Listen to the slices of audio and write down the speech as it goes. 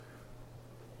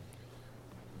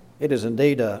It is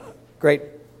indeed a great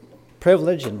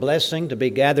privilege and blessing to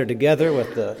be gathered together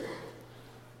with the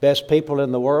best people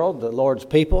in the world, the Lord's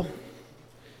people.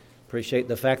 Appreciate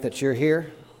the fact that you're here.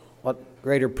 What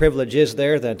greater privilege is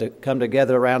there than to come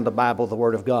together around the Bible, the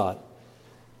Word of God?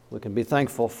 We can be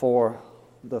thankful for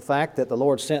the fact that the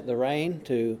Lord sent the rain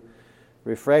to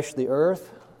refresh the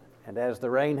earth, and as the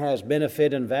rain has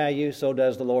benefit and value, so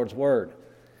does the Lord's Word.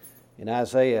 In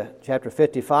Isaiah chapter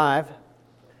 55,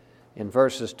 in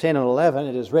verses 10 and 11,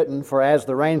 it is written, "For as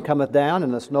the rain cometh down,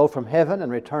 and the snow from heaven,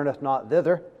 and returneth not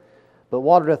thither, but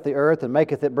watereth the earth, and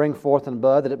maketh it bring forth and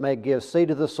bud, that it may give seed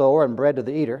to the sower, and bread to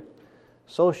the eater,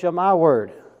 so shall my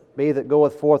word be that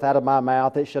goeth forth out of my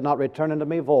mouth. It shall not return unto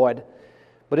me void,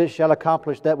 but it shall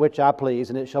accomplish that which I please,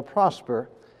 and it shall prosper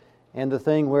in the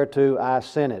thing whereto I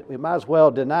sent it." We might as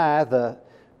well deny the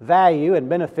value and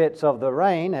benefits of the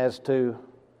rain as to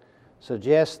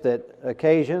suggest that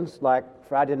occasions like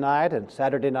Friday night and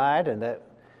Saturday night, and that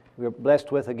we're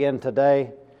blessed with again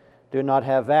today, do not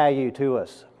have value to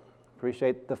us.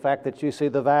 Appreciate the fact that you see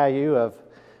the value of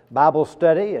Bible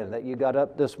study and that you got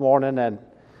up this morning and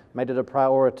made it a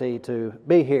priority to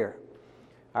be here.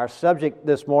 Our subject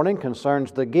this morning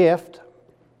concerns the gift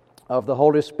of the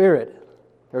Holy Spirit.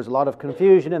 There's a lot of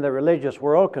confusion in the religious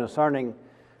world concerning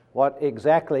what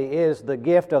exactly is the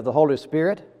gift of the Holy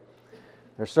Spirit.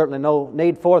 There's certainly no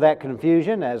need for that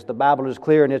confusion, as the Bible is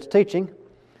clear in its teaching.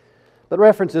 But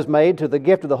reference is made to the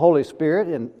gift of the Holy Spirit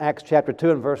in Acts chapter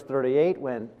 2 and verse 38,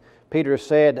 when Peter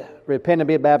said, "Repent and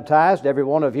be baptized, every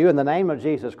one of you, in the name of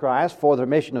Jesus Christ, for the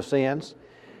remission of sins,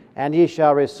 and ye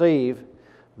shall receive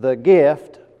the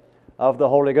gift of the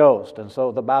Holy Ghost." And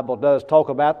so the Bible does talk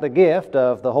about the gift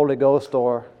of the Holy Ghost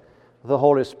or the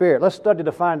Holy Spirit. Let's study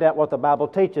to find out what the Bible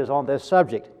teaches on this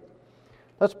subject.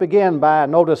 Let's begin by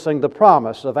noticing the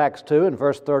promise of Acts 2 and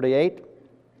verse 38.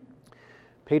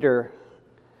 Peter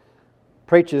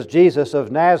preaches Jesus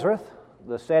of Nazareth.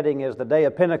 The setting is the day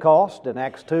of Pentecost. In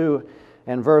Acts 2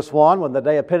 and verse 1, when the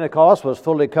day of Pentecost was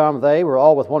fully come, they were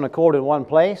all with one accord in one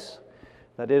place.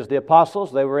 That is, the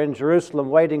apostles. They were in Jerusalem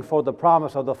waiting for the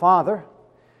promise of the Father,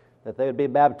 that they would be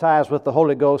baptized with the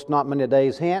Holy Ghost not many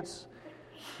days hence.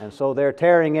 And so they're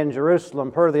tarrying in Jerusalem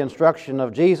per the instruction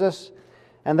of Jesus.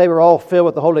 And they were all filled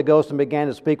with the Holy Ghost and began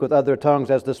to speak with other tongues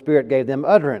as the Spirit gave them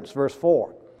utterance. Verse 4.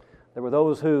 There were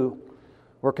those who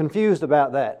were confused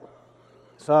about that.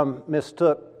 Some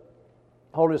mistook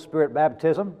Holy Spirit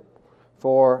baptism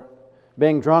for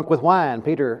being drunk with wine.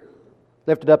 Peter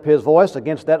lifted up his voice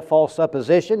against that false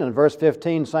supposition in verse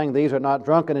 15, saying, "These are not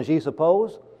drunken as ye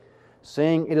suppose,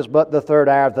 seeing it is but the third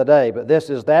hour of the day. But this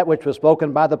is that which was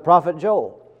spoken by the prophet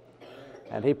Joel."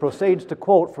 And he proceeds to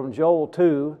quote from Joel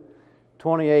 2,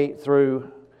 28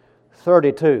 through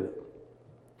 32,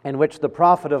 in which the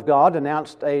prophet of God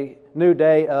announced a new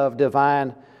day of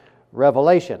divine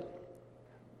revelation.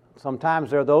 Sometimes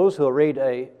there are those who will read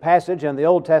a passage in the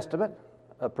Old Testament,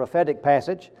 a prophetic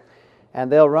passage,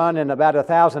 and they'll run in about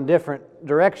 1,000 different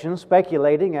directions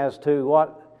speculating as to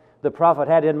what the prophet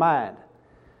had in mind.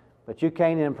 But you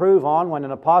can't improve on when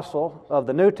an apostle of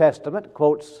the New Testament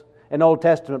quotes an Old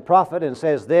Testament prophet and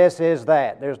says, "This is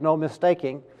that." There's no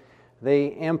mistaking the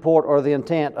import or the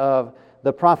intent of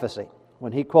the prophecy.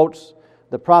 When he quotes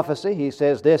the prophecy, he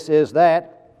says, "This is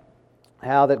that,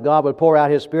 how that God would pour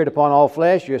out His Spirit upon all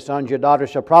flesh. Your sons, your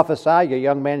daughters shall prophesy, your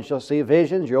young men shall see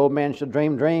visions, your old men shall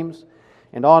dream dreams.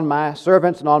 And on my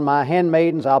servants and on my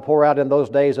handmaidens I'll pour out in those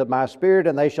days of my Spirit,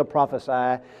 and they shall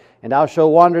prophesy. And I'll show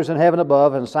wonders in heaven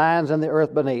above, and signs in the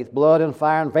earth beneath, blood and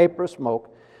fire and vapor of smoke.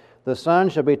 The sun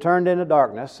shall be turned into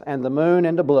darkness, and the moon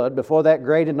into blood, before that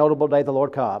great and notable day the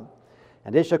Lord come.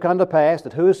 And it shall come to pass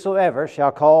that whosoever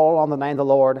shall call on the name of the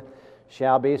Lord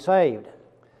shall be saved."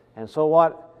 And so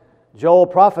what Joel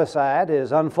prophesied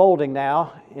is unfolding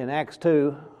now in Acts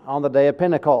 2 on the day of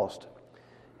Pentecost.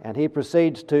 And he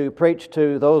proceeds to preach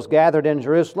to those gathered in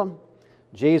Jerusalem,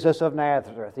 Jesus of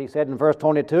Nazareth. He said in verse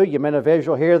 22, "You men of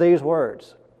Israel, hear these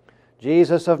words.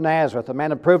 Jesus of Nazareth, a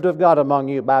man approved of God among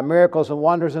you by miracles and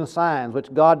wonders and signs,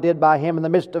 which God did by Him in the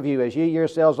midst of you, as ye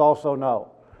yourselves also know."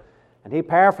 And he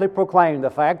powerfully proclaimed the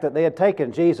fact that they had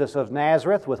taken Jesus of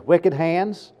Nazareth with wicked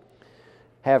hands,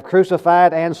 have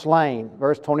crucified and slain.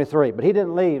 Verse 23. But he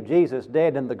didn't leave Jesus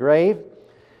dead in the grave.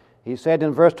 He said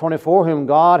in verse 24, "Whom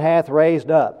God hath raised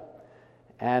up."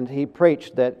 And he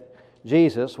preached that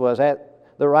Jesus was at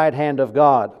the right hand of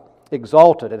God,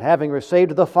 exalted, and having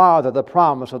received of the Father the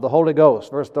promise of the Holy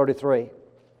Ghost. Verse 33.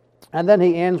 And then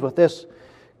he ends with this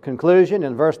conclusion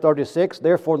in verse 36,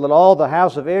 "Therefore let all the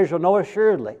house of Israel know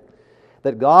assuredly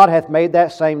that God hath made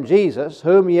that same Jesus,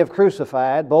 whom ye have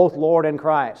crucified, both Lord and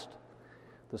Christ."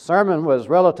 The sermon was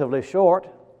relatively short.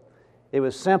 It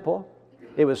was simple.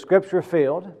 It was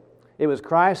Scripture-filled. It was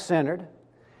Christ-centered.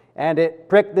 And it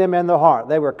pricked them in the heart.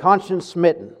 They were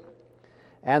conscience-smitten.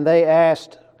 And they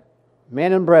asked,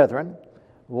 men and brethren,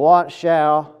 what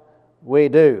shall we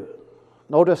do?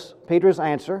 Notice Peter's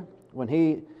answer when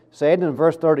he said in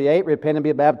verse 38, repent and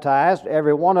be baptized,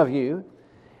 every one of you,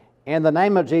 in the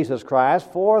name of Jesus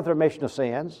Christ, for the remission of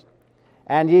sins,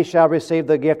 and ye shall receive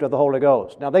the gift of the Holy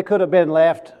Ghost. Now, they could have been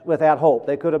left without hope.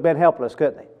 They could have been helpless,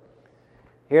 couldn't they?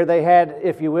 Here they had,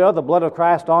 if you will, the blood of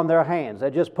Christ on their hands.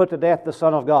 They just put to death the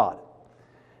Son of God.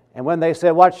 And when they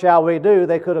said, what shall we do?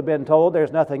 They could have been told,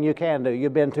 there's nothing you can do.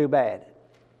 You've been too bad.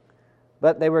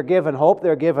 But they were given hope. They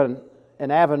were given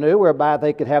an avenue whereby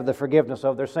they could have the forgiveness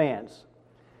of their sins.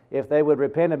 If they would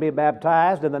repent and be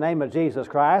baptized in the name of Jesus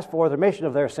Christ for the remission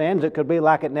of their sins, it could be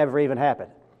like it never even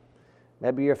happened.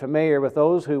 Maybe you're familiar with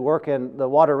those who work in the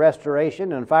water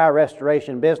restoration and fire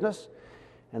restoration business,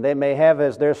 and they may have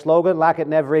as their slogan, like it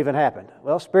never even happened.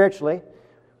 Well, spiritually,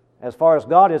 as far as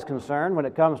God is concerned, when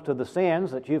it comes to the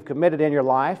sins that you've committed in your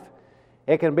life,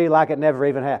 it can be like it never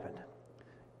even happened.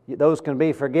 Those can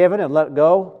be forgiven and let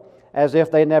go as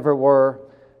if they never were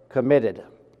committed.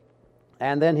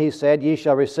 And then he said, ye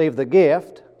shall receive the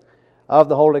gift of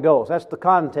the Holy Ghost. That's the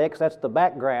context, that's the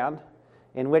background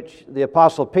in which the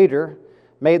Apostle Peter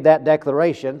made that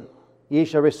declaration, ye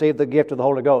shall receive the gift of the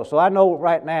Holy Ghost. So I know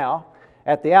right now,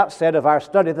 at the outset of our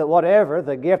study, that whatever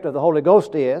the gift of the Holy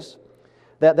Ghost is,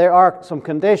 that there are some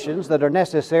conditions that are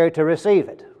necessary to receive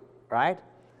it, right?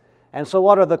 And so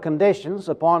what are the conditions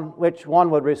upon which one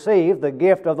would receive the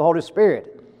gift of the Holy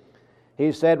Spirit?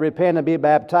 He said, repent and be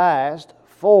baptized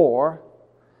for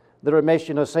the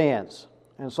remission of sins.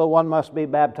 And so one must be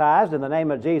baptized in the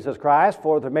name of Jesus Christ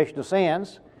for the remission of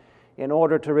sins in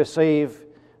order to receive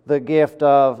the gift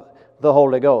of the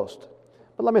Holy Ghost.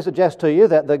 But let me suggest to you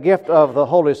that the gift of the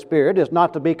Holy Spirit is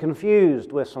not to be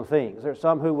confused with some things. There are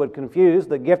some who would confuse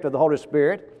the gift of the Holy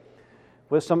Spirit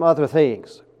with some other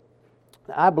things.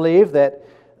 I believe that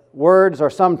words are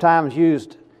sometimes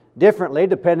used differently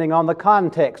depending on the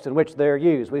context in which they're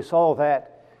used. We saw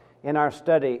that in our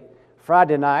study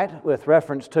Friday night with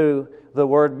reference to the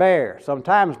word bear.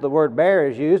 Sometimes the word bear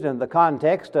is used in the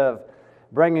context of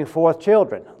bringing forth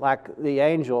children, like the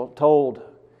angel told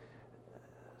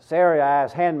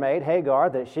Sarai's handmaid, Hagar,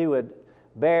 that she would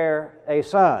bear a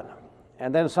son.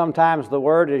 And then sometimes the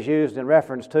word is used in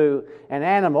reference to an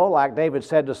animal, like David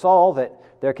said to Saul, that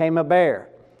there came a bear.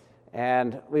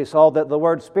 And we saw that the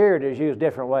word spirit is used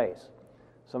different ways.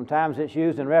 Sometimes it's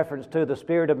used in reference to the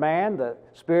spirit of man, the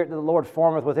spirit that the Lord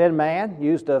formeth within man,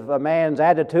 used of a man's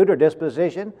attitude or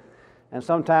disposition, and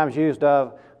sometimes used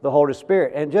of the Holy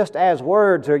Spirit. And just as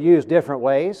words are used different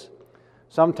ways,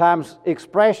 sometimes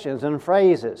expressions and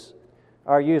phrases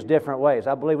are used different ways.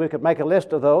 I believe we could make a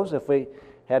list of those if we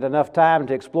had enough time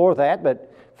to explore that.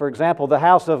 But, for example, the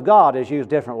house of God is used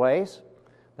different ways.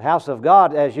 The house of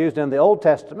God, as used in the Old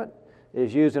Testament,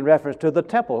 is used in reference to the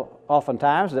temple,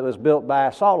 oftentimes, that was built by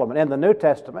Solomon. In the New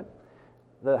Testament,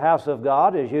 the house of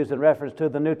God is used in reference to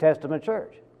the New Testament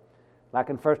church. Like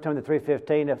in 1 Timothy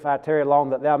 3:15, if I tarry long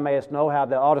that thou mayest know how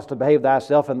thou oughtest to behave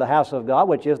thyself in the house of God,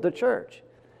 which is the church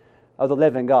of the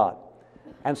living God.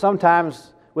 And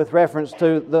sometimes with reference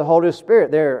to the Holy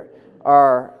Spirit, there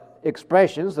are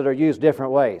expressions that are used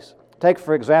different ways. Take,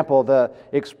 for example, the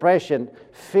expression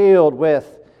filled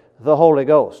with the Holy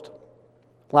Ghost.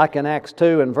 Like in Acts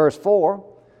 2 and verse 4,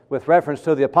 with reference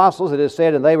to the apostles, it is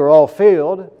said, and they were all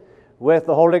filled with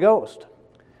the Holy Ghost.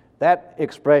 That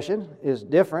expression is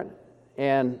different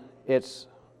in its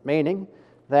meaning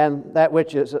than that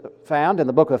which is found in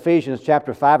the book of Ephesians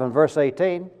chapter 5 and verse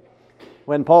 18,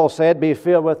 when Paul said, be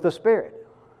filled with the Spirit.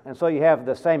 And so you have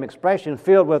the same expression,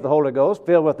 filled with the Holy Ghost,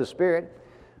 filled with the Spirit,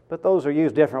 but those are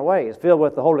used different ways. Filled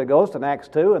with the Holy Ghost in Acts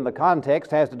 2, and the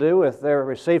context has to do with their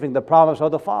receiving the promise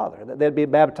of the Father, that they'd be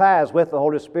baptized with the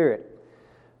Holy Spirit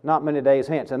not many days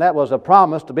hence. And that was a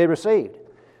promise to be received.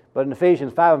 But in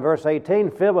Ephesians 5 and verse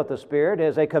 18, filled with the Spirit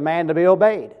is a command to be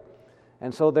obeyed.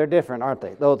 And so they're different, aren't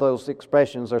they? Though those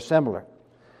expressions are similar.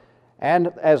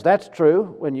 And as that's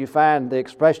true, when you find the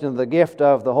expression of the gift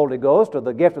of the Holy Ghost or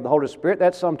the gift of the Holy Spirit,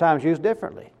 that's sometimes used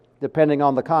differently, depending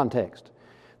on the context.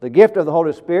 The gift of the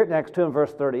Holy Spirit in Acts 2 and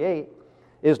verse 38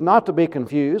 is not to be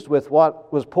confused with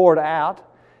what was poured out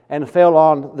and fell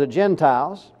on the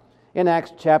Gentiles in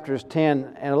Acts chapters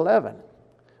 10 and 11,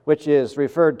 which is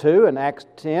referred to in Acts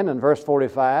 10 and verse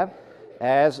 45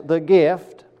 as the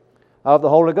gift of the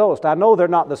Holy Ghost. I know they're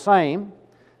not the same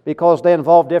because they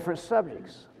involve different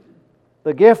subjects.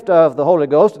 The gift of the Holy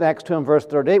Ghost in Acts 2 and verse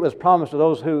 38 was promised to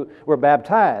those who were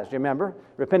baptized. You remember?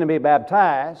 Repent and be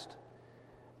baptized,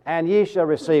 and ye shall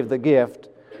receive the gift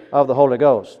of the Holy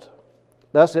Ghost.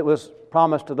 Thus it was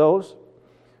promised to those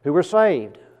who were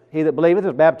saved. He that believeth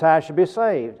is baptized shall be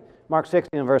saved. Mark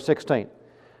 16 and verse 16.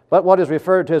 But what is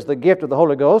referred to as the gift of the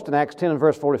Holy Ghost in Acts 10 and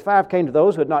verse 45 came to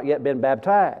those who had not yet been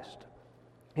baptized,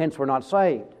 hence were not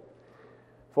saved.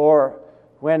 For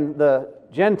when the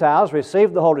Gentiles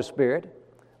received the Holy Spirit,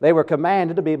 they were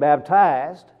commanded to be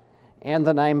baptized in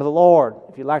the name of the Lord.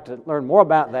 If you'd like to learn more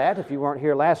about that, if you weren't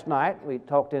here last night, we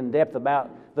talked in depth about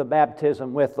the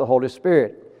baptism with the Holy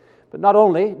Spirit. But not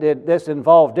only did this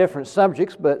involve different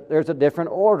subjects, but there's a different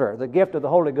order. The gift of the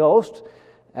Holy Ghost,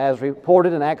 as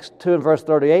reported in Acts 2 and verse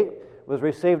 38, was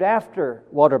received after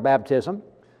water baptism.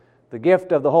 The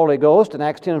gift of the Holy Ghost in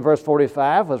Acts 10 and verse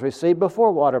 45 was received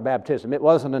before water baptism. It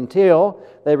wasn't until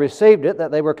they received it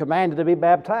that they were commanded to be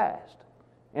baptized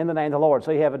in the name of the Lord.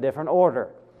 So you have a different order,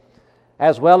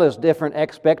 as well as different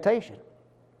expectation.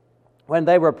 When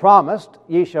they were promised,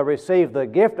 ye shall receive the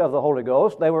gift of the Holy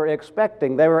Ghost, they were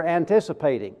expecting, they were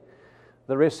anticipating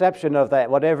the reception of that,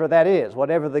 whatever that is,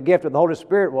 whatever the gift of the Holy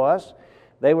Spirit was,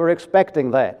 they were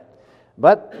expecting that.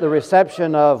 But the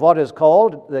reception of what is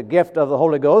called the gift of the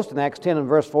Holy Ghost in Acts 10 and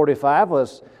verse 45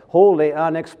 was wholly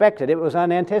unexpected. It was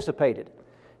unanticipated.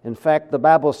 In fact, the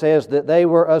Bible says that they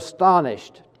were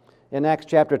astonished in Acts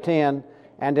chapter 10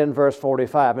 and in verse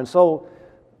 45. And so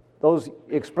those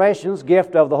expressions,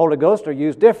 gift of the Holy Ghost, are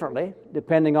used differently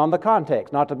depending on the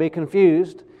context, not to be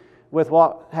confused with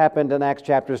what happened in Acts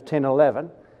chapters 10 and 11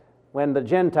 when the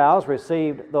Gentiles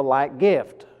received the like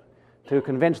gift to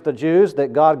convince the Jews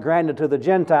that God granted to the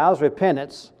Gentiles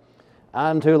repentance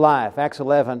unto life. Acts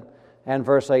 11 and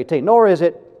verse 18. Nor is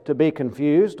it to be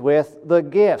confused with the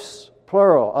gifts,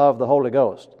 plural, of the Holy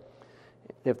Ghost.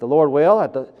 If the Lord will,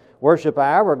 at the worship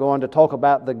hour, we're going to talk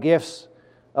about the gifts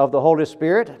of the Holy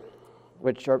Spirit,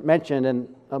 which are mentioned in,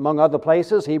 among other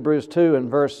places, Hebrews 2 and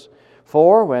verse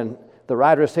 4, when the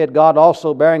writer said, God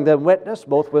also bearing them witness,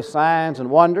 both with signs and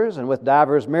wonders, and with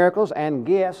divers miracles and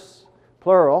gifts,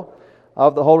 plural,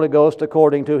 of the Holy Ghost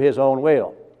according to His own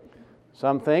will.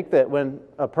 Some think that when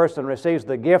a person receives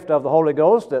the gift of the Holy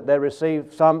Ghost, that they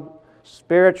receive some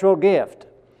spiritual gift,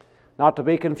 not to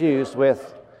be confused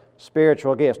with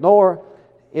spiritual gifts. Nor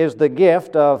is the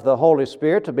gift of the Holy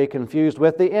Spirit to be confused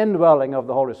with the indwelling of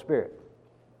the Holy Spirit.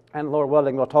 And Lord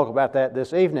willing, we'll talk about that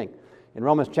this evening. In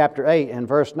Romans chapter 8 and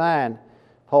verse 9,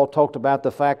 Paul talked about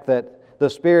the fact that the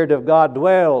Spirit of God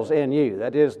dwells in you.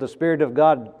 That is, the Spirit of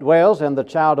God dwells in the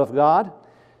child of God.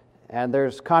 And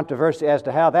there's controversy as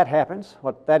to how that happens,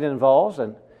 what that involves,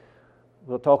 and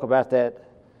we'll talk about that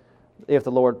if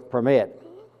the Lord permit.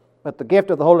 But the gift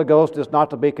of the Holy Ghost is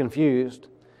not to be confused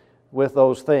with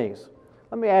those things.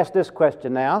 Let me ask this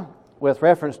question now with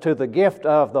reference to the gift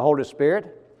of the Holy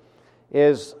Spirit.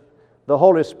 Is the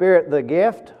Holy Spirit the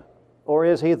gift, or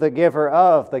is He the giver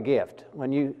of the gift?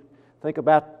 When you think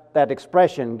about that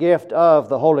expression, gift of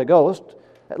the Holy Ghost,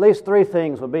 at least three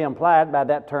things would be implied by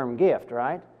that term gift,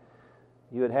 right?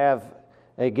 You would have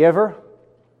a giver,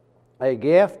 a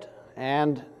gift,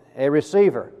 and a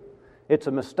receiver. It's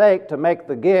a mistake to make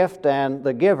the gift and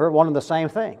the giver one and the same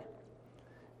thing.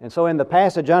 And so in the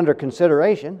passage under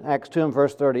consideration, Acts 2 and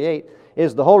verse 38,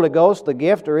 is the Holy Ghost the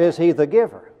gift, or is He the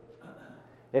giver?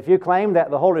 If you claim that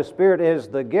the Holy Spirit is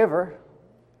the giver,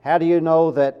 how do you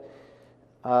know that,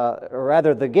 or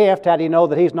rather the gift, how do you know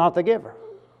that He's not the giver?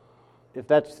 If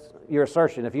that's your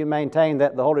assertion, if you maintain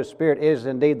that the Holy Spirit is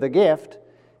indeed the gift,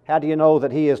 how do you know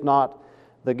that He is not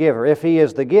the giver? If He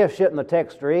is the gift, shouldn't the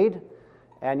text read,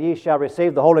 and ye shall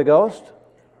receive the Holy Ghost,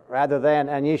 rather than,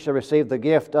 and ye shall receive the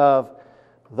gift of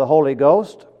the Holy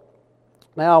Ghost?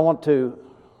 Now I want to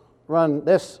run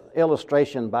this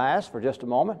illustration by us for just a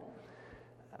moment.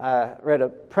 I read a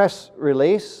press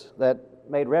release that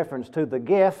made reference to the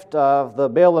gift of the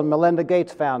Bill and Melinda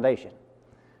Gates Foundation.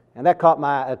 And that caught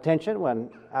my attention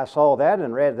when I saw that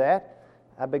and read that.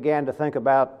 I began to think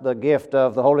about the gift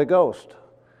of the Holy Ghost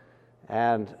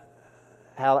and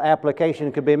how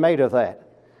application could be made of that.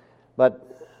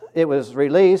 But it was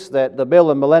released that the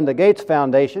Bill and Melinda Gates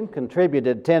Foundation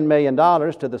contributed $10 million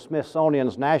to the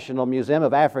Smithsonian's National Museum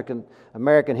of African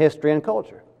American History and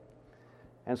Culture.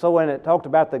 And so when it talked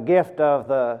about the gift of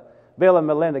the Bill and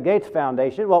Melinda Gates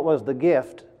Foundation, what was the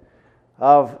gift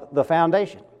of the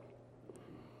foundation?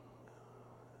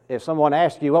 If someone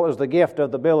asked you what was the gift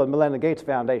of the Bill and Melinda Gates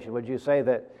Foundation, would you say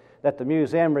that the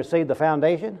museum received the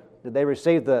foundation? Did they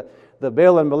receive the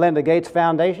Bill and Melinda Gates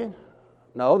Foundation?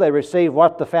 No, they received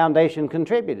what the foundation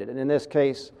contributed, and in this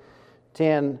case,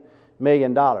 $10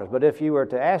 million. But if you were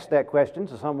to ask that question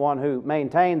to someone who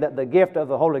maintained that the gift of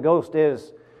the Holy Ghost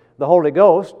is the Holy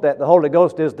Ghost, that the Holy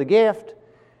Ghost is the gift,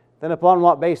 then upon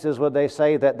what basis would they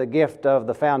say that the gift of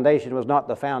the foundation was not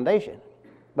the foundation,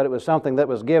 but it was something that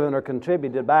was given or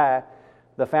contributed by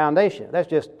the foundation? That's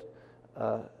just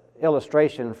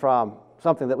illustration from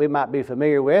something that we might be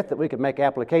familiar with, that we could make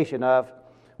application of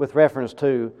with reference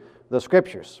to the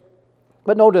Scriptures.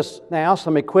 But notice now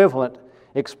some equivalent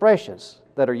expressions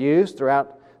that are used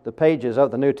throughout the pages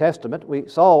of the New Testament. We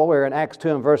saw where in Acts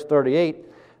 2 and verse 38,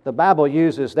 the Bible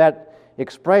uses that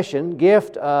expression,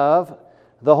 gift of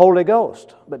the Holy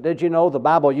Ghost. But did you know the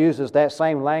Bible uses that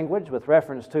same language with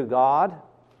reference to God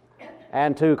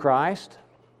and to Christ?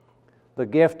 The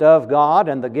gift of God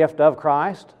and the gift of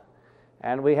Christ.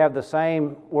 And we have the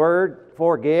same word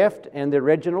for gift in the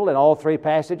original in all three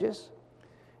passages.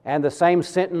 And the same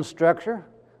sentence structure,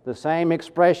 the same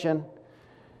expression,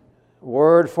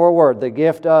 word for word, the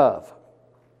gift of.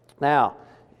 Now,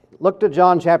 look to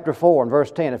John chapter 4 and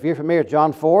verse 10. If you're familiar with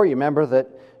John 4, you remember that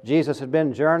Jesus had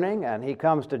been journeying and he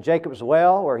comes to Jacob's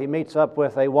well where he meets up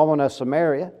with a woman of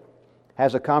Samaria,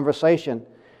 has a conversation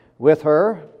with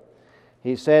her.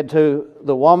 He said to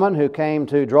the woman who came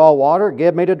to draw water,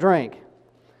 "Give me to drink."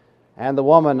 And the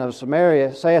woman of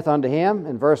Samaria saith unto him,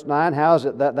 in verse 9, "How is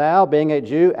it that thou, being a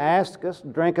Jew,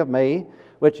 askest drink of me,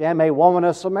 which am a woman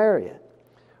of Samaria?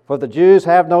 For the Jews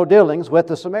have no dealings with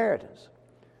the Samaritans."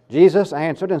 Jesus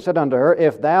answered and said unto her,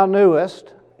 if thou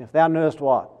knewest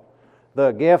what?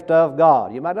 The gift of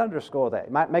God. You might underscore that.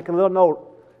 You might make a little note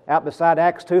out beside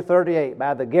Acts 2:38,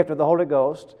 by the gift of the Holy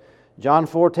Ghost. John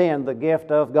 4:10, the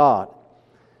gift of God.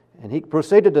 And he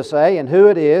proceeded to say, "And who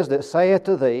it is that saith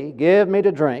to thee, Give me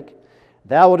to drink,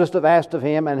 thou wouldest have asked of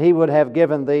him, and he would have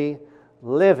given thee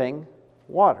living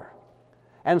water."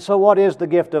 And so what is the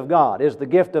gift of God? Is the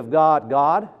gift of God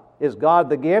God? Is God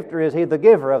the gift, or is He the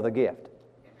giver of the gift?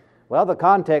 Well, the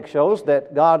context shows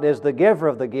that God is the giver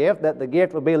of the gift, that the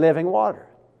gift will be living water.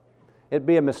 It'd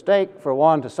be a mistake for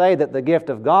one to say that the gift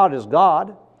of God is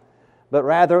God, but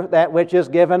rather that which is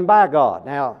given by God.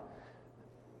 Now,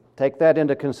 take that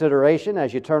into consideration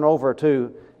as you turn over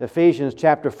to Ephesians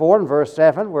chapter 4 and verse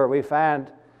 7, where we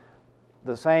find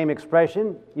the same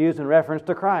expression used in reference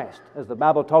to Christ. As the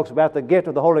Bible talks about the gift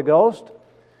of the Holy Ghost,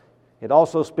 it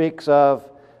also speaks of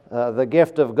the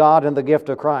gift of God and the gift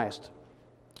of Christ.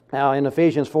 Now in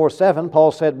Ephesians 4:7,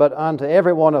 Paul said, "But unto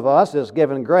every one of us is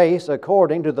given grace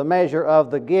according to the measure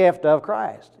of the gift of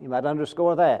Christ." You might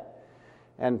underscore that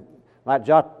and might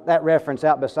jot that reference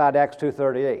out beside Acts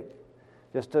 2:38.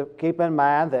 Just to keep in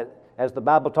mind that as the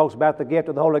Bible talks about the gift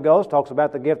of the Holy Ghost, talks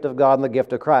about the gift of God and the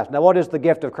gift of Christ. Now what is the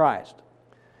gift of Christ?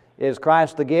 Is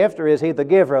Christ the gift, or is He the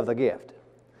giver of the gift?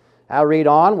 I'll read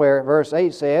on where verse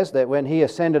 8 says that when He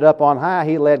ascended up on high,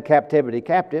 He led captivity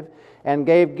captive and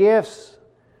gave gifts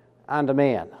unto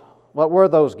men. What were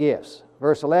those gifts?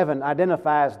 Verse 11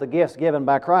 identifies the gifts given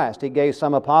by Christ. He gave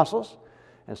some apostles,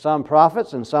 and some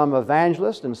prophets, and some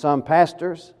evangelists, and some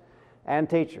pastors and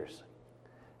teachers.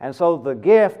 And so the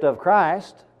gift of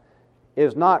Christ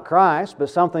is not Christ, but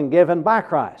something given by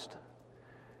Christ.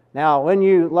 Now, when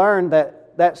you learn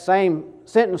that same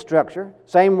sentence structure,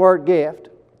 same word gift,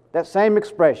 that same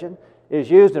expression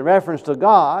is used in reference to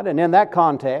God, and in that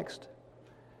context,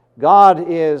 God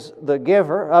is the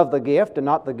giver of the gift and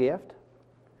not the gift.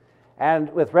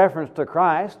 And with reference to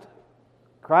Christ,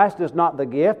 Christ is not the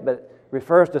gift, but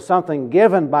refers to something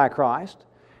given by Christ.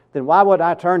 Then why would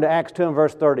I turn to Acts 2 and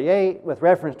verse 38 with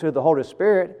reference to the Holy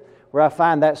Spirit, where I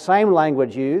find that same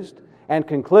language used, and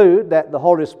conclude that the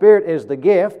Holy Spirit is the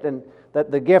gift, and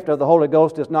that the gift of the Holy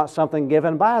Ghost is not something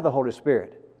given by the Holy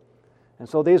Spirit? And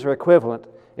so these are equivalent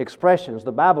expressions.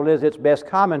 The Bible is its best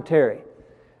commentary.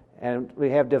 And we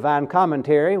have divine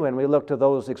commentary when we look to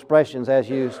those expressions as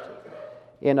used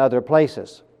in other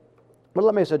places. But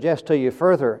let me suggest to you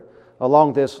further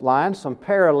along this line some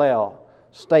parallel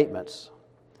statements.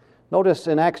 Notice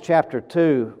in Acts chapter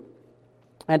 2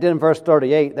 and in verse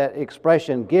 38 that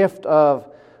expression, gift of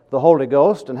the Holy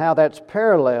Ghost, and how that's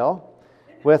parallel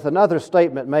with another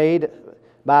statement made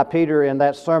by Peter in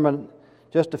that sermon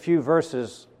just a few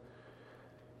verses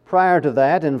prior to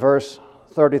that in verse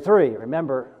 33.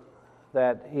 Remember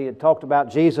that he had talked about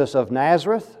Jesus of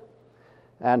Nazareth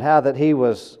and how that He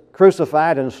was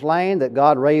crucified and slain, that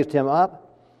God raised Him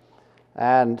up.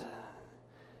 And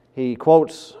he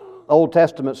quotes Old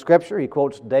Testament Scripture. He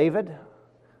quotes David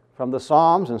from the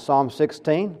Psalms in Psalm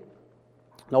 16.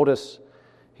 Notice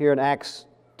here in Acts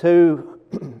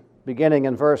 2, beginning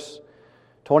in verse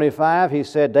 25, he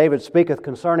said, David speaketh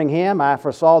concerning Him, I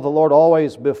foresaw the Lord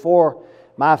always before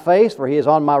my face, for He is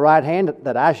on my right hand,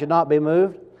 that I should not be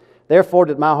moved. Therefore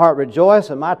did my heart rejoice,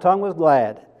 and my tongue was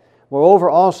glad. Moreover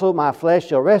also my flesh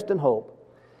shall rest in hope,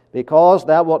 because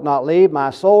Thou wilt not leave my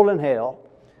soul in hell,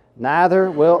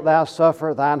 neither wilt thou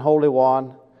suffer thine Holy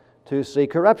One to see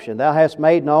corruption. Thou hast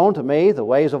made known to me the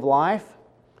ways of life.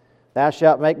 Thou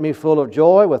shalt make me full of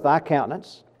joy with thy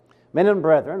countenance. Men and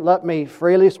brethren, let me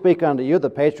freely speak unto you the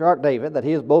patriarch David, that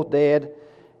he is both dead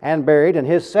and buried, and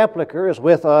his sepulchre is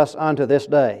with us unto this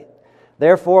day.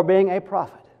 Therefore, being a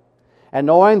prophet, and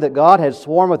knowing that God had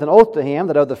sworn with an oath to him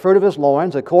that of the fruit of his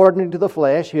loins, according to the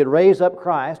flesh, he had raised up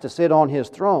Christ to sit on his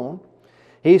throne,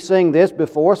 he, seeing this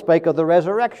before, spake of the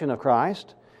resurrection of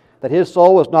Christ, that his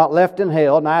soul was not left in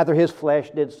hell, neither his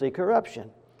flesh did see corruption.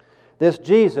 This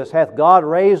Jesus hath God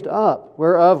raised up,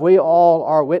 whereof we all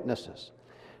are witnesses.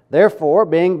 Therefore,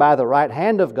 being by the right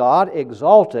hand of God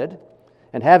exalted,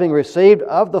 and having received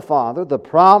of the Father the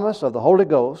promise of the Holy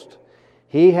Ghost,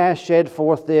 he hath shed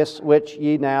forth this which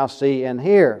ye now see and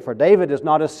hear. For David is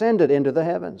not ascended into the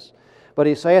heavens, but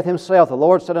he saith himself, the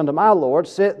Lord said unto my Lord,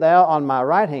 Sit thou on my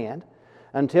right hand,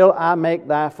 until I make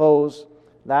thy foes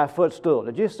thy footstool.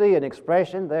 Did you see an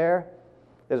expression there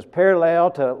that is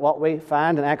parallel to what we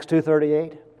find in Acts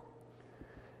 2:38?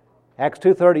 Acts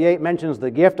 2:38 mentions the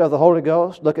gift of the Holy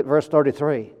Ghost. Look at verse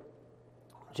 33.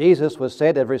 Jesus was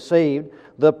said to have received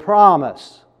the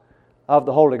promise of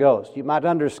the Holy Ghost. You might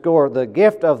underscore the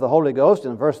gift of the Holy Ghost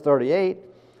in verse 38,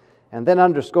 and then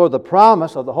underscore the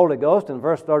promise of the Holy Ghost in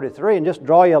verse 33, and just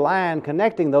draw you a line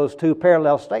connecting those two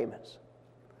parallel statements.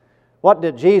 What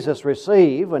did Jesus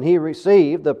receive when he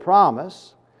received the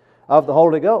promise of the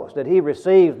Holy Ghost? Did he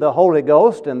receive the Holy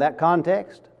Ghost in that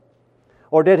context?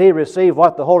 Or did he receive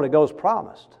what the Holy Ghost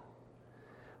promised?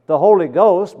 The Holy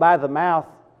Ghost, by the mouth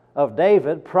of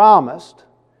David, promised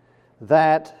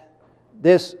that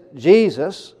this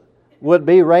Jesus would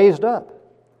be raised up,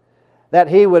 that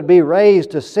he would be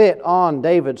raised to sit on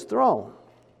David's throne.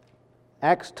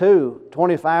 Acts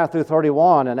 2:25 through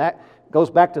 31, and that goes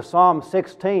back to Psalm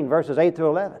 16, verses 8 through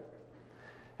 11.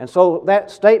 And so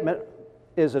that statement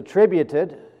is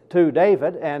attributed to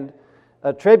David and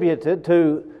attributed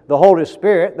to the Holy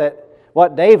Spirit, that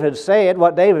what David said,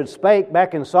 what David spake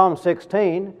back in Psalm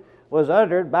 16 was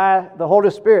uttered by the Holy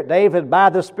Spirit. David, by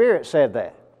the Spirit, said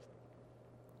that.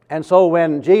 And so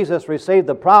when Jesus received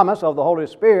the promise of the Holy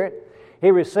Spirit,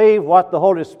 he received what the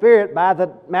Holy Spirit by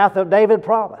the mouth of David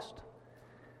promised,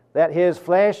 that his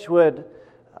flesh would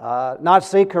not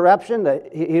see corruption,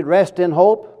 that he'd rest in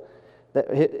hope,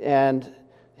 and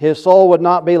his soul would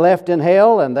not be left in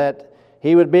hell, and that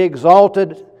he would be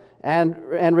exalted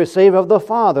and receive of the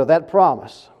Father that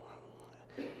promise.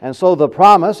 And so the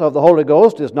promise of the Holy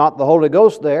Ghost is not the Holy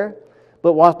Ghost there,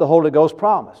 but what the Holy Ghost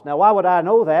promised. Now, why would I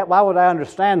know that? Why would I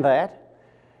understand that?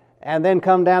 And then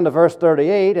come down to verse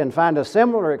 38 and find a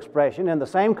similar expression in the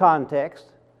same context,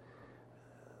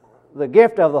 the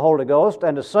gift of the Holy Ghost,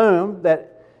 and assume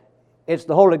that it's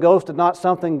the Holy Ghost and not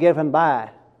something given by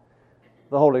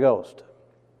the Holy Ghost.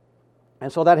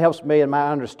 And so that helps me in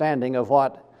my understanding of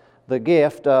what the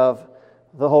gift of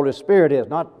the Holy Spirit is.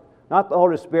 Not the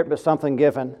Holy Spirit, but something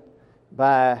given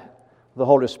by the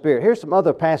Holy Spirit. Here's some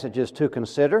other passages to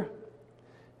consider.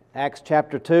 Acts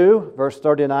chapter 2, verse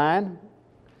 39,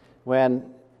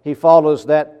 when he follows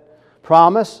that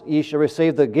promise, ye shall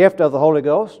receive the gift of the Holy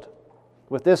Ghost,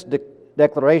 with this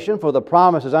declaration, for the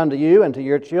promise is unto you and to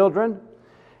your children,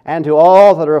 and to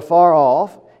all that are afar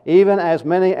off, even as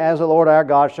many as the Lord our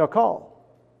God shall call.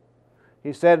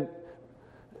 He said,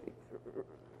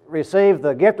 receive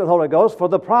the gift of the Holy Ghost, for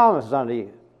the promise is unto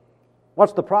you.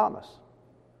 What's the promise?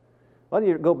 Well,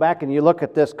 you go back and you look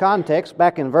at this context.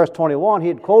 Back in verse 21, he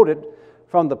had quoted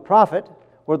from the prophet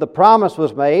where the promise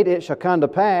was made, it shall come to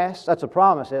pass, that's a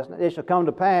promise, isn't it? It shall come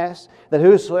to pass that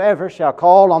whosoever shall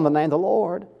call on the name of the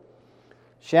Lord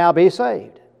shall be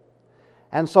saved.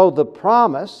 And so the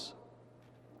promise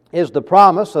is the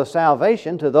promise of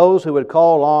salvation to those who would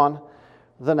call on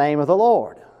the name of the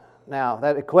Lord. Now,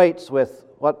 that equates with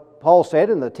what Paul said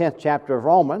in the 10th chapter of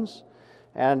Romans,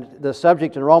 and the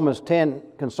subject in Romans 10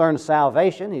 concerns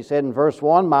salvation. He said in verse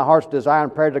 1, my heart's desire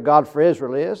and prayer to God for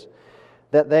Israel is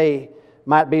that they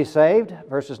might be saved.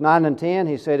 Verses 9 and 10,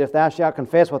 he said, if thou shalt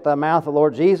confess with thy mouth the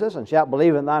Lord Jesus, and shalt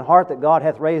believe in thine heart that God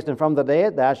hath raised him from the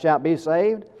dead, thou shalt be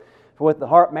saved. For with the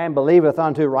heart man believeth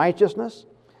unto righteousness,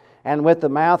 and with the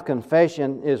mouth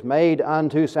confession is made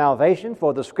unto salvation.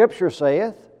 For the Scripture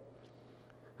saith,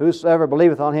 whosoever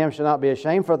believeth on him shall not be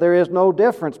ashamed, for there is no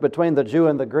difference between the Jew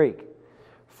and the Greek.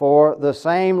 For the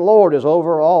same Lord is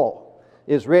over all,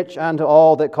 is rich unto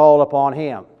all that call upon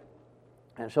him.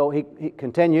 And so he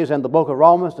continues in the book of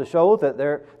Romans to show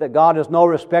that God is no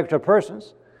respecter of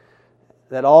persons,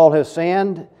 that all have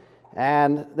sinned,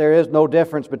 and there is no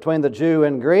difference between the Jew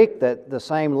and Greek, that the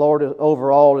same Lord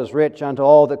over all is rich unto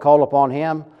all that call upon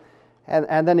him.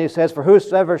 And then he says, for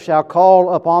whosoever shall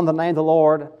call upon the name of the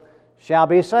Lord shall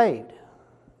be saved.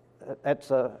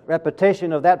 That's a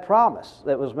repetition of that promise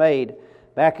that was made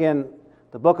back in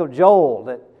the book of Joel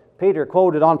that Peter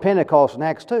quoted on Pentecost in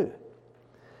Acts 2.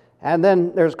 And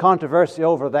then there's controversy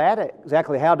over that.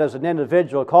 Exactly how does an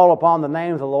individual call upon the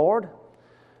name of the Lord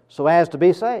so as to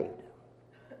be saved?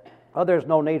 Well, there's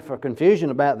no need for confusion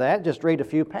about that. Just read a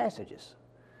few passages,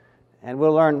 and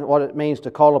we'll learn what it means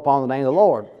to call upon the name of the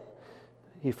Lord.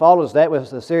 He follows that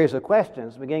with a series of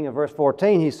questions. Beginning of verse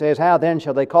 14, he says, how then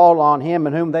shall they call on him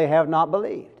in whom they have not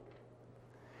believed?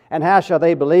 And how shall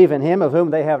they believe in him of whom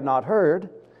they have not heard?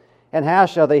 And how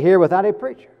shall they hear without a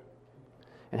preacher?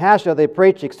 And how shall they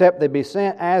preach except they be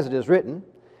sent, as it is written,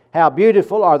 how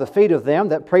beautiful are the feet of them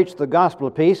that preach the gospel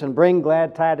of peace and bring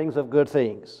glad tidings of good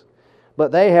things.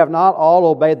 But they have not all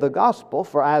obeyed the gospel,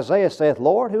 for Isaiah saith,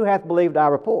 Lord, who hath believed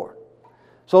our report?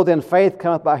 So then faith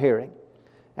cometh by hearing,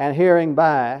 and hearing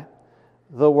by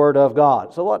the word of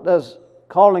God. So what does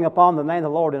calling upon the name of the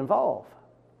Lord involve?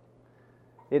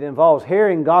 It involves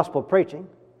hearing gospel preaching,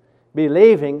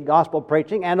 believing gospel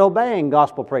preaching, and obeying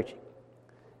gospel preaching.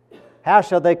 How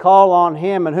shall they call on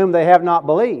him in whom they have not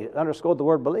believed? Underscore the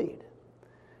word believed.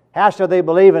 How shall they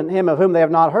believe in him of whom they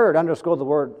have not heard? Underscore the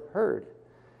word heard.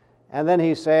 And then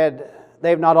he said,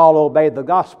 they've not all obeyed the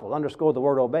gospel. Underscore the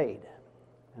word obeyed.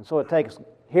 And so it takes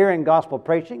hearing gospel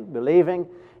preaching, believing,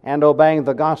 and obeying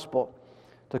the gospel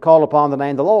to call upon the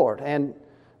name of the Lord. And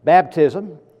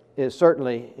baptism is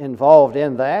certainly involved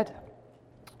in that.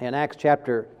 In Acts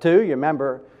chapter 2, you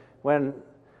remember when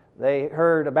they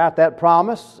heard about that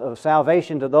promise of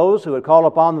salvation to those who would call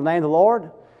upon the name of the Lord.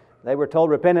 They were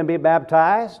told, repent and be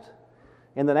baptized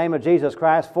in the name of Jesus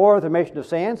Christ for the remission of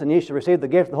sins, and ye shall receive the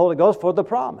gift of the Holy Ghost for the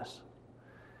promise.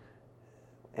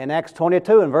 In Acts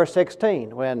 22 and verse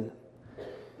 16, when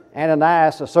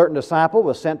Ananias, a certain disciple,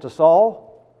 was sent to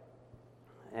Saul,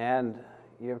 and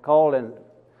you're called in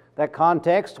that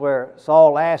context where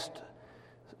Saul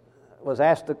was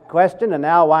asked the question, and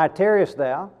now why tarriest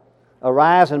thou?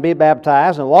 Arise and be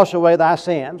baptized and wash away thy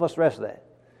sins. What's the rest of that?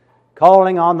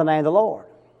 Calling on the name of the Lord.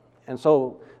 And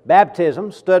so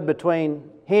baptism stood between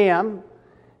him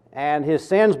and his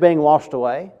sins being washed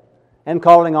away and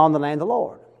calling on the name of the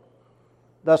Lord.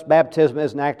 Thus baptism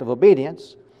is an act of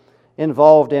obedience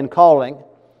involved in calling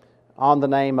on the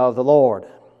name of the Lord.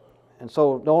 And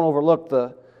so don't overlook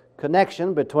the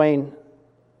connection between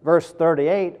verse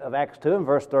 38 of Acts 2 and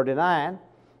verse 39,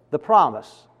 the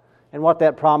promise. And what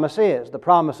that promise is, the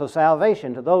promise of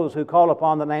salvation to those who call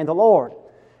upon the name of the Lord.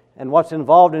 And what's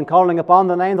involved in calling upon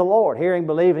the name of the Lord, hearing,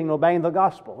 believing, and obeying the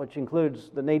gospel, which includes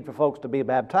the need for folks to be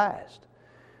baptized.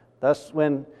 Thus,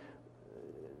 when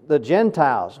the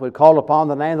Gentiles would call upon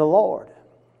the name of the Lord,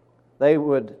 they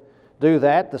would do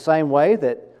that the same way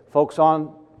that folks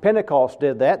on Pentecost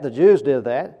did that, the Jews did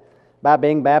that, by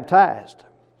being baptized.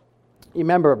 You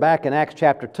remember back in Acts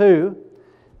chapter 2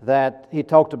 that he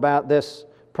talked about this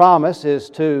promise is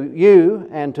to you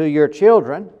and to your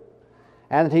children,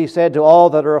 and he said to all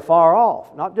that are afar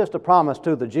off, not just a promise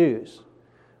to the Jews,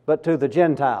 but to the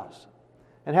Gentiles.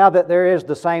 And how that there is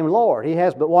the same Lord. He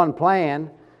has but one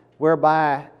plan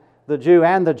whereby the Jew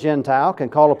and the Gentile can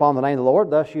call upon the name of the Lord.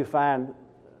 Thus you find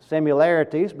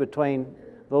similarities between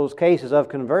those cases of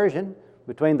conversion,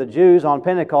 between the Jews on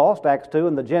Pentecost, Acts 2,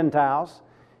 and the Gentiles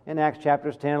in Acts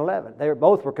chapters 10 and 11. They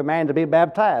both were commanded to be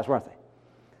baptized, weren't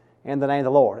they? In the name of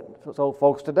the Lord. So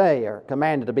folks today are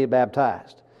commanded to be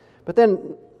baptized. But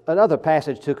then another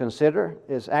passage to consider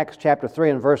is Acts chapter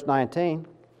 3 and verse 19.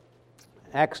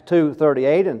 Acts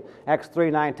 2:38 and Acts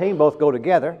 3:19 both go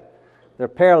together. They're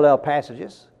parallel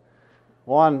passages.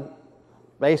 One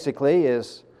basically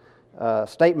is a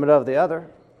statement of the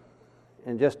other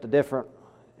in just a different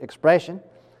expression.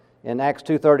 In Acts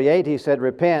 2:38 he said,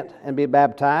 repent and be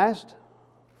baptized.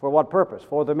 For what purpose?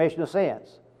 For the remission of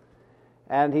sins.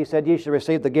 And he said, ye shall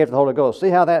receive the gift of the Holy Ghost. See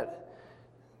how that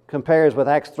compares with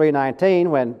Acts 3:19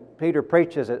 when Peter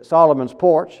preaches at Solomon's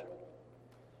porch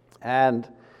and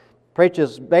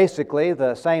preaches basically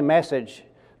the same message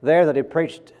there that he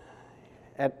preached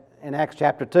in Acts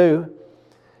chapter 2.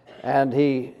 And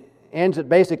he ends it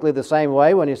basically the same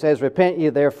way when he says, repent ye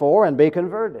therefore and be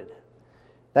converted,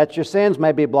 that your sins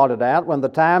may be blotted out when the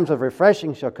times of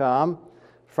refreshing shall come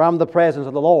from the presence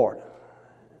of the Lord.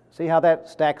 See how that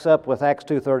stacks up with Acts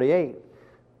 2:38.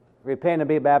 Repent and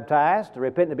be baptized. To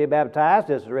repent and be baptized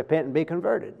is to repent and be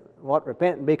converted. What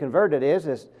repent and be converted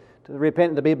is to repent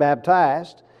and to be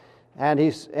baptized. And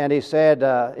he said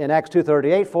in Acts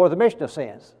 2:38, for the remission of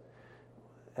sins.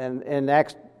 And in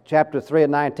Acts chapter 3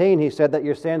 and 19, he said that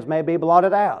your sins may be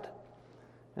blotted out.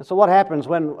 And so what happens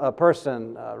when a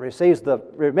person receives the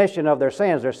remission of their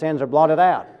sins? Their sins are blotted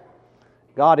out.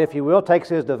 God, if you will, takes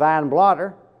His divine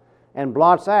blotter and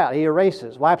blots out. He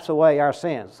erases, wipes away our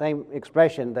sins. Same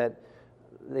expression that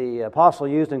the apostle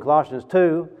used in Colossians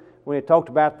 2 when he talked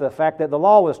about the fact that the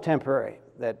law was temporary,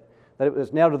 that it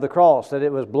was nailed to the cross, that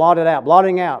it was blotted out,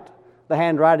 blotting out the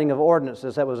handwriting of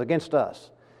ordinances that was against us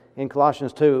in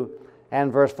Colossians 2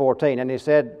 and verse 14. And he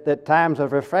said that times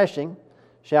of refreshing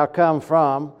shall come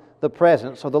from the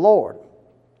presence of the Lord.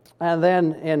 And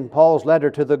then in Paul's letter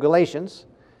to the Galatians,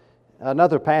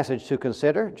 another passage to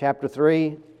consider, chapter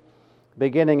 3,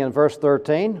 beginning in verse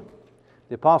 13.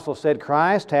 The apostle said,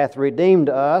 Christ hath redeemed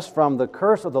us from the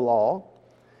curse of the law,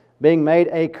 being made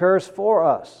a curse for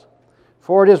us.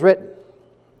 For it is written,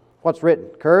 what's written?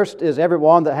 Cursed is every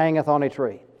one that hangeth on a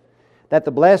tree, that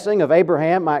the blessing of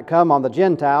Abraham might come on the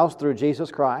Gentiles through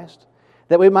Jesus Christ,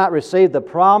 that we might receive the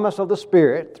promise of the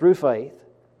Spirit through faith.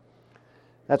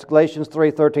 That's Galatians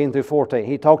 3:13 through 14.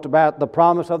 He talked about the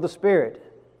promise of the Spirit.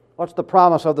 What's the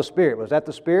promise of the Spirit? Was that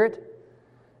the Spirit?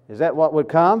 Is that what would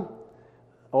come?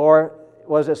 Or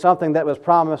was it something that was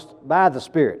promised by the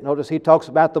Spirit? Notice he talks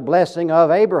about the blessing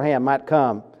of Abraham might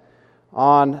come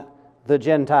on the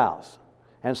Gentiles.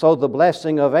 And so the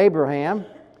blessing of Abraham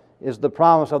is the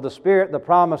promise of the Spirit, the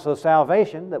promise of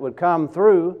salvation that would come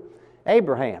through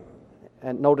Abraham.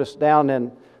 And notice down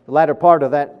in the latter part of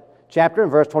that chapter,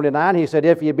 in verse 29, he said,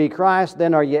 If ye be Christ,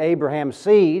 then are ye Abraham's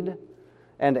seed,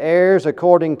 and heirs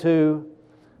according to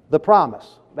the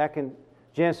promise. Back in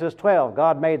Genesis 12,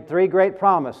 God made three great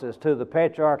promises to the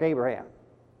patriarch Abraham.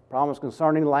 Promise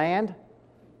concerning land,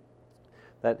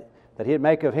 that He'd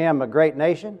make of him a great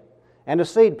nation, and a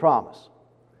seed promise.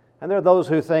 And there are those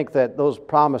who think that those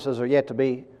promises are yet to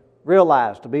be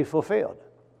realized, to be fulfilled.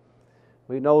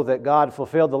 We know that God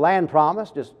fulfilled the land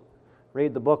promise. Just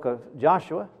read the book of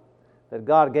Joshua, that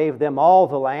God gave them all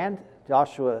the land.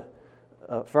 Joshua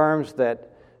affirms that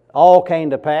all came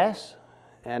to pass.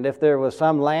 And if there was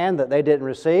some land that they didn't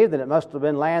receive, then it must have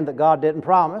been land that God didn't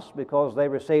promise, because they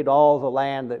received all the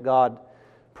land that God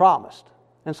promised.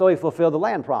 And so He fulfilled the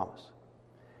land promise.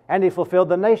 And He fulfilled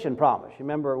the nation promise. You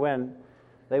remember when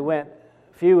they went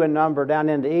few in number down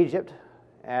into Egypt,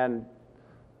 and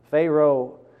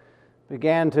Pharaoh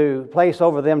began to place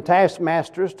over them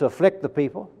taskmasters to afflict the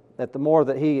people, that the more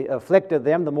that he afflicted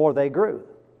them, the more they grew.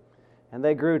 And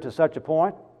they grew to such a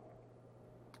point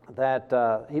that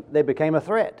they became a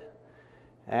threat.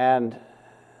 And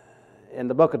in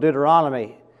the book of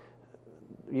Deuteronomy,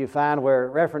 you find where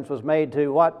reference was made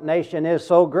to what nation is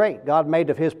so great. God made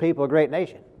of His people a great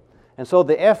nation. And so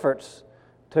the efforts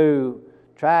to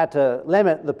try to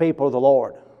limit the people of the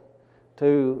Lord,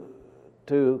 to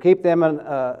keep them in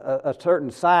a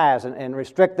certain size and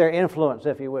restrict their influence,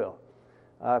 if you will,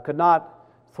 could not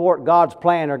thwart God's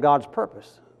plan or God's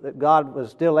purpose. That God was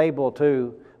still able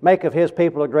to make of His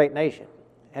people a great nation.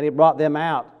 And He brought them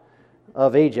out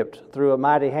of Egypt through a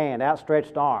mighty hand,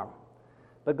 outstretched arm.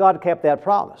 But God kept that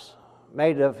promise,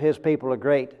 made of His people a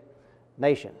great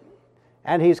nation.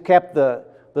 And He's kept the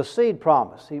seed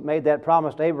promise. He made that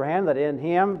promise to Abraham that in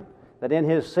him, that in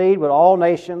his seed would all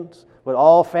nations, would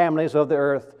all families of the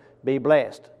earth be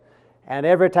blessed. And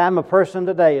every time a person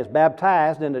today is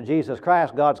baptized into Jesus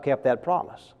Christ, God's kept that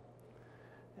promise.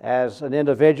 As an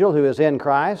individual who is in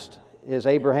Christ is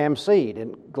Abraham's seed.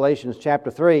 In Galatians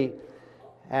chapter 3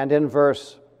 and in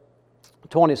verse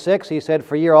 26, he said,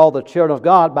 For ye are all the children of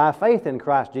God by faith in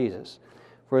Christ Jesus.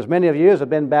 For as many of you as have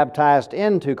been baptized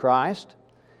into Christ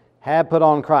have put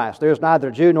on Christ. There is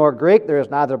neither Jew nor Greek, there is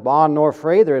neither bond nor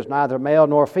free, there is neither male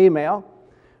nor female,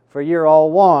 for ye are all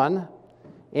one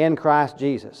in Christ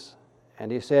Jesus.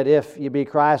 And he said, If ye be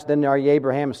Christ, then are ye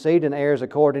Abraham's seed and heirs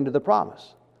according to the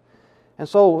promise. And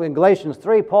so in Galatians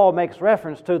 3, Paul makes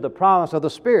reference to the promise of the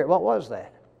Spirit. What was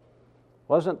that? It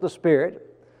wasn't the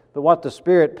Spirit, but what the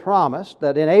Spirit promised,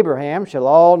 that in Abraham shall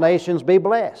all nations be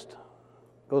blessed.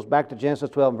 Goes back to Genesis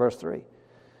 12 and verse 3.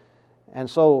 And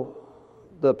so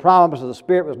the promise of the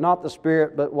Spirit was not the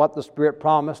Spirit, but what the Spirit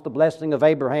promised, the blessing of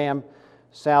Abraham,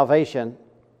 salvation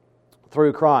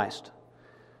through Christ.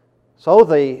 So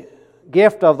the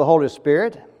gift of the Holy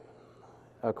Spirit,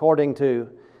 according to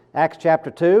Acts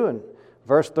chapter 2 and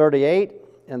verse 38,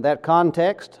 in that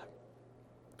context,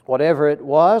 whatever it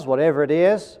was, whatever it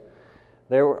is,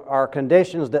 there are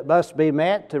conditions that must be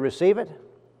met to receive it,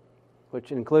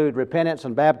 which include repentance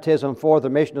and baptism for the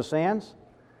remission of sins.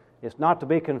 It's not to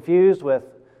be confused with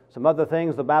some other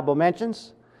things the Bible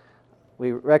mentions.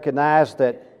 We recognize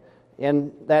that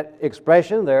in that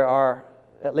expression there are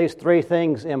at least three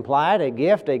things implied: a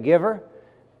gift, a giver,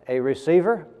 a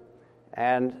receiver.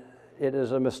 And it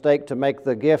is a mistake to make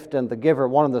the gift and the giver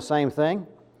one and the same thing.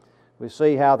 We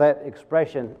see how that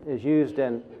expression is used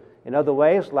in other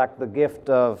ways, like the gift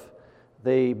of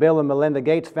the Bill and Melinda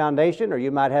Gates Foundation, or you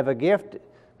might have a gift,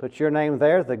 put your name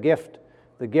there, the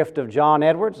gift of John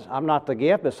Edwards. I'm not the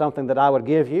gift, it's something that I would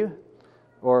give you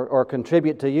or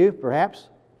contribute to you, perhaps.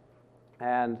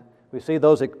 And we see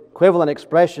those equivalent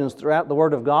expressions throughout the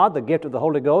Word of God, the gift of the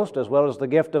Holy Ghost as well as the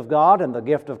gift of God and the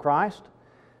gift of Christ.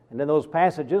 And in those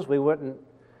passages, we wouldn't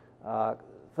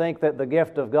think that the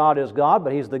gift of God is God,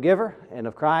 but He's the giver, and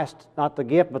of Christ, not the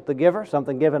gift, but the giver,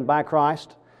 something given by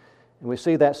Christ. And we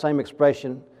see that same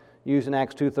expression used in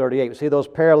Acts 2:38. We see those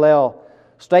parallel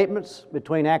statements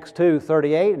between Acts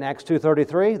 2:38 and Acts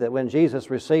 2:33, that when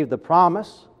Jesus received the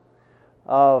promise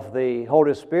of the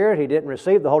Holy Spirit, He didn't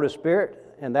receive the Holy Spirit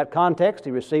in that context.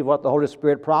 He received what the Holy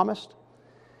Spirit promised.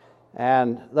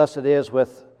 And thus it is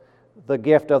with the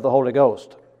gift of the Holy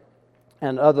Ghost.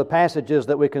 And other passages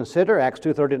that we consider, Acts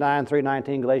 2:39,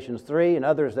 3:19, Galatians 3, and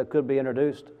others that could be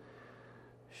introduced,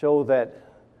 show that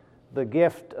the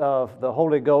gift of the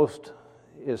Holy Ghost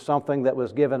is something that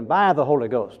was given by the Holy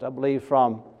Ghost. I believe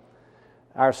from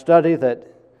our study that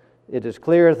it is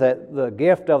clear that the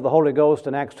gift of the Holy Ghost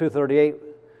in Acts 2:38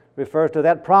 refers to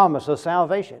that promise of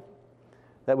salvation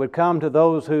that would come to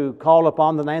those who call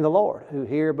upon the name of the Lord, who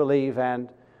hear, believe, and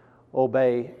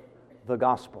obey the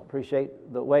gospel.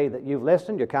 Appreciate the way that you've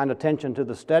listened, your kind attention to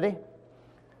the study.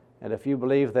 And if you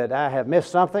believe that I have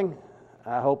missed something,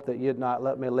 I hope that you'd not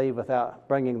let me leave without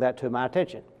bringing that to my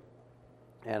attention.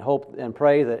 And hope and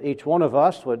pray that each one of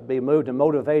us would be moved and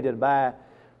motivated by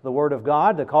the Word of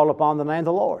God to call upon the name of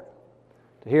the Lord,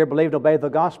 to hear, believe, and obey the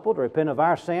gospel, to repent of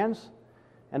our sins,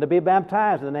 and to be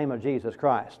baptized in the name of Jesus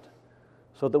Christ,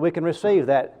 so that we can receive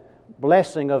that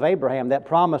blessing of Abraham, that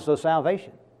promise of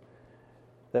salvation,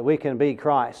 that we can be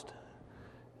Christ,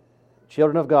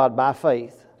 children of God by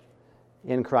faith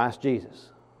in Christ Jesus.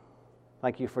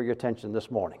 Thank you for your attention this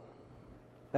morning.